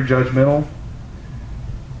was very judgmental.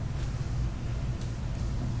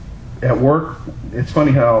 At work, it's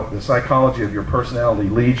funny how the psychology of your personality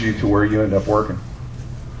leads you to where you end up working.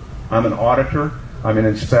 I'm an auditor. I'm an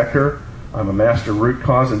inspector. I'm a master root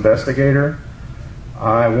cause investigator.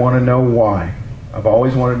 I want to know why. I've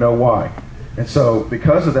always wanted to know why. And so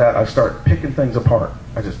because of that, I start picking things apart.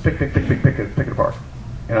 I just pick it apart.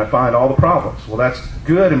 And I find all the problems. Well, that's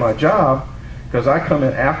good in my job because I come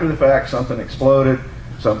in after the fact, something exploded,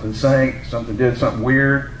 something sank, something did something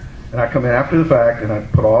weird. And I come in after the fact and I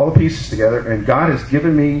put all the pieces together. And God has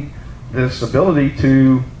given me this ability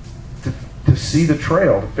to see the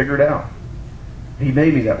trail, to figure it out. He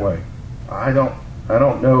made me that way. I don't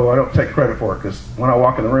know. I don't take credit for it because when I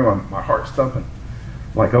walk in the room, my heart's thumping.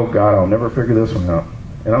 I'm like, oh God, I'll never figure this one out.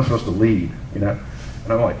 And I'm supposed to lead, you know.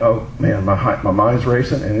 And I'm like, oh man, my mind's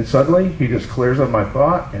racing. And then suddenly he just clears up my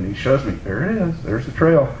thought and he shows me, there it is. There's the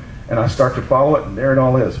trail. And I start to follow it and there it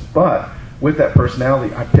all is. But with that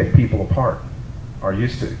personality, I pick people apart, or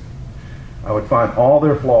used to. I would find all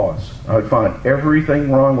their flaws. I would find everything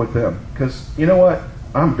wrong with them. Because you know what?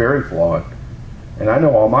 I'm very flawed. And I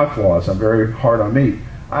know all my flaws. I'm very hard on me.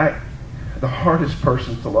 The hardest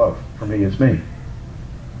person to love for me is me.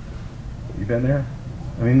 You been there?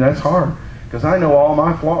 I mean, that's hard. Because I know all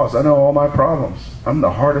my flaws. I know all my problems. I'm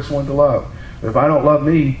the hardest one to love. But if I don't love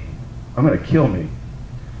me, I'm going to kill me.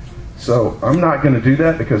 So I'm not going to do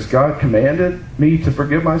that because God commanded me to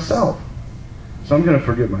forgive myself. So I'm going to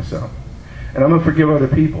forgive myself. And I'm going to forgive other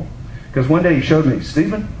people. Because one day he showed me,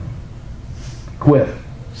 Stephen, quit.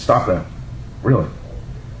 Stop that. Really.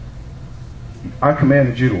 I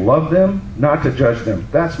commanded you to love them, not to judge them.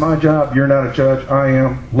 That's my job. You're not a judge. I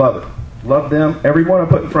am. Love it. Love them. Everyone I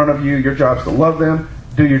put in front of you, your job's to love them.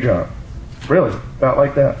 Do your job. Really. About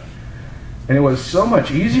like that. And it was so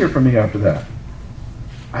much easier for me after that.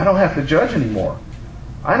 I don't have to judge anymore.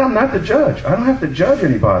 I'm not the judge. I don't have to judge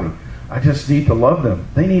anybody. I just need to love them.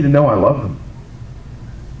 They need to know I love them.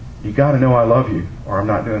 You got to know I love you, or I'm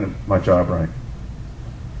not doing my job right.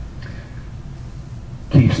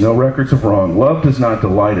 Keeps no records of wrong. Love does not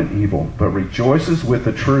delight in evil, but rejoices with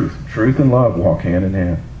the truth. Truth and love walk hand in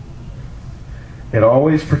hand. It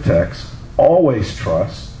always protects, always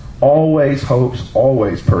trusts, always hopes,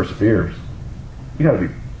 always perseveres. You got to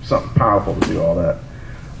be something powerful to do all that.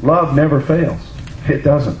 Love never fails. It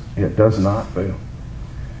doesn't. It does not fail.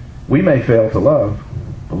 We may fail to love,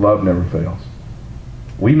 but love never fails.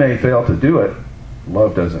 We may fail to do it,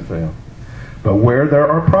 love doesn't fail. But where there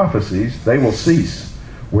are prophecies, they will cease.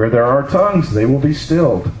 Where there are tongues, they will be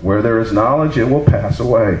stilled. Where there is knowledge, it will pass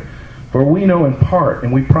away. For we know in part,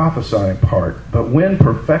 and we prophesy in part. But when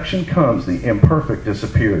perfection comes, the imperfect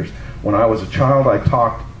disappears. When I was a child, I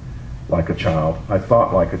talked like a child. I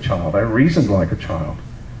thought like a child. I reasoned like a child.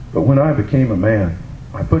 But when I became a man,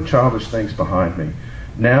 I put childish things behind me.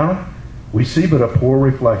 Now, we see but a poor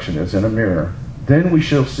reflection as in a mirror. Then we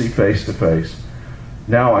shall see face to face.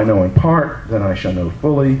 Now I know in part, then I shall know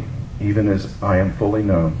fully, even as I am fully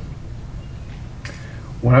known.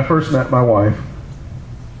 When I first met my wife,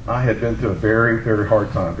 I had been through a very, very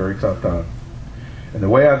hard time, very tough time. And the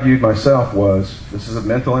way I viewed myself was, this is a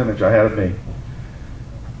mental image I had of me.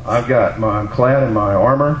 I'm clad in my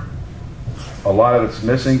armor. A lot of it's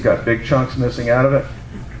missing, got big chunks missing out of it.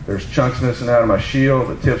 There's chunks missing out of my shield,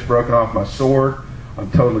 the tip's broken off my sword. I'm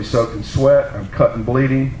totally soaked in sweat. I'm cut and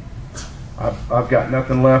bleeding. I've got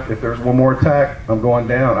nothing left. If there's one more attack, I'm going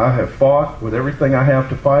down. I have fought with everything I have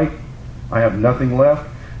to fight. I have nothing left.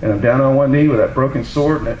 And I'm down on one knee with that broken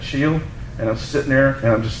sword and that shield. And I'm sitting there and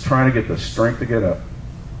I'm just trying to get the strength to get up.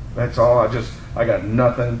 That's all. I got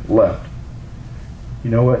nothing left. You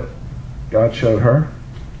know what God showed her?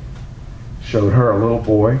 Showed her a little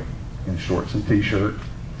boy in shorts and t-shirt,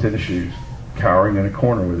 tennis shoes, cowering in a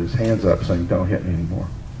corner with his hands up saying, "Don't hit me anymore."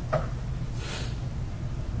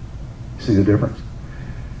 See the difference?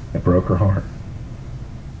 It broke her heart.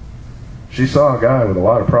 She saw a guy with a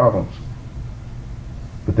lot of problems.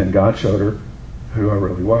 But then God showed her who I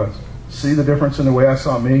really was. See the difference in the way I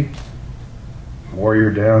saw me?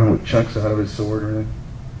 Warrior down with chunks out of his sword or anything.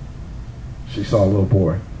 She saw a little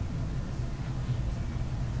boy.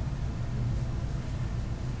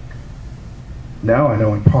 Now I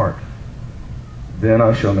know in part. Then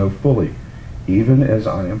I shall know fully, even as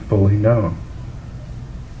I am fully known.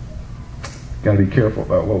 Got to be careful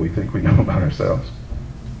about what we think we know about ourselves.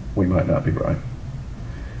 We might not be right.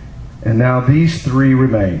 And now these three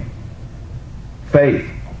remain: faith,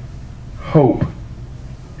 hope,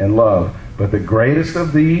 and love. But the greatest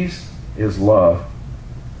of these is love.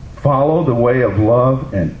 Follow the way of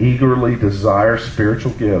love and eagerly desire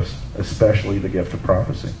spiritual gifts, especially the gift of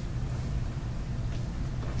prophecy.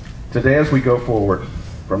 Today, as we go forward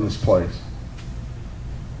from this place,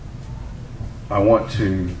 I want to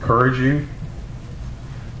encourage you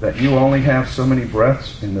that you only have so many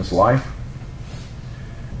breaths in this life,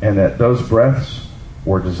 and that those breaths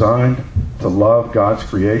were designed to love God's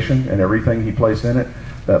creation and everything He placed in it.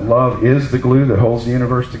 That love is the glue that holds the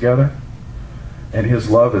universe together, and His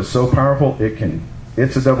love is so powerful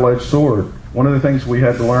it's a double-edged sword. One of the things we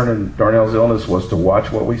had to learn in Darnell's illness was to watch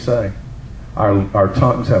what we say. Our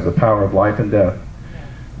tongues have the power of life and death.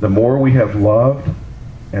 The more we have loved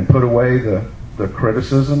and put away the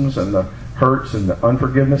criticisms and the hurts and the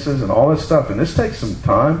unforgivenesses and all this stuff, and this takes some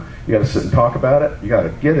time. You got to sit and talk about it. You got to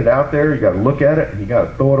get it out there. You got to look at it, and you got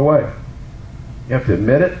to throw it away. You have to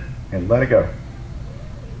admit it and let it go.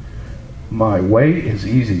 My weight is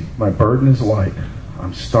easy. My burden is light.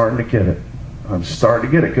 I'm starting to get it. I'm starting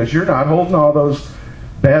to get it, because you're not holding all those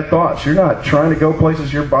bad thoughts. You're not trying to go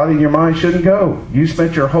places your body and your mind shouldn't go. You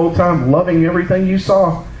spent your whole time loving everything you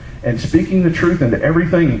saw and speaking the truth into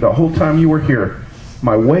everything the whole time you were here.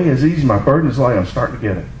 My way is easy. My burden is light. I'm starting to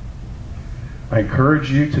get it. I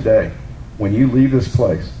encourage you today, when you leave this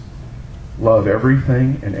place, love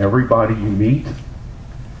everything and everybody you meet.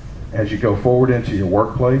 As you go forward into your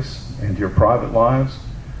workplace and your private lives,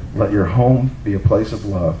 let your home be a place of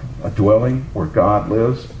love, a dwelling where God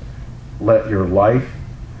lives. Let your life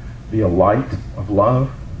be a light of love.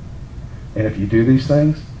 And if you do these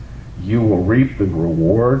things, you will reap the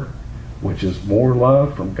reward, which is more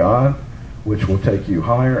love from God, which will take you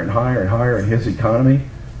higher and higher and higher in His economy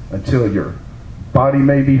until your body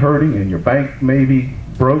may be hurting and your bank may be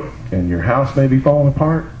broke and your house may be falling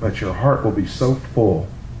apart, but your heart will be so full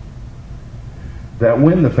that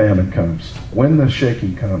when the famine comes, when the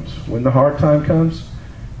shaking comes, when the hard time comes,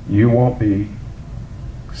 you won't be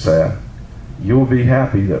sad. You'll be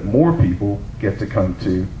happy that more people get to come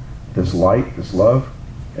to this light, this love,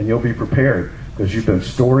 and you'll be prepared because you've been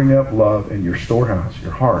storing up love in your storehouse,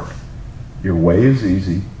 your heart. Your way is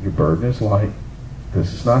easy. Your burden is light.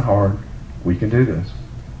 This is not hard. We can do this.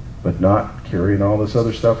 but not carrying all this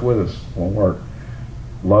other stuff with us won't work.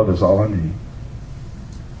 Love is all I need.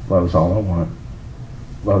 Love is all I want.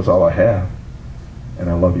 Love is all I have. And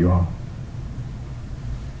I love you all.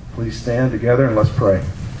 Please stand together and let's pray.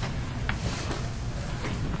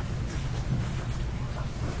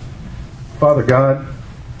 Father God,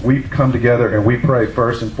 we've come together and we pray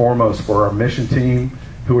first and foremost for our mission team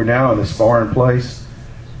who are now in this foreign place.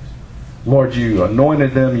 Lord, you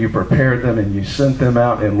anointed them, you prepared them, and you sent them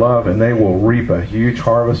out in love, and they will reap a huge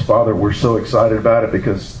harvest. Father, we're so excited about it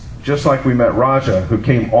because just like we met Raja, who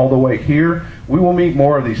came all the way here, we will meet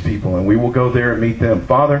more of these people, and we will go there and meet them.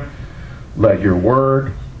 Father, let your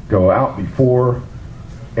word go out before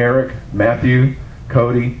Eric, Matthew,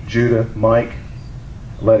 Cody, Judah, Mike.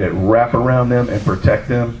 Let it wrap around them and protect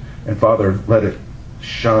them. And Father, let it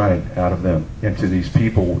shine out of them into these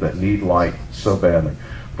people that need light so badly.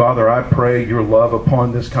 Father, I pray your love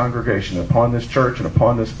upon this congregation, upon this church, and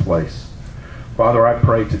upon this place. Father, I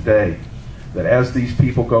pray today that as these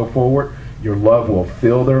people go forward, your love will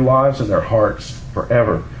fill their lives and their hearts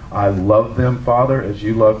forever. I love them, Father, as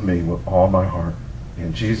you love me with all my heart.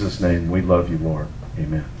 In Jesus' name, we love you, Lord.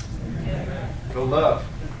 Amen. Amen. Go love.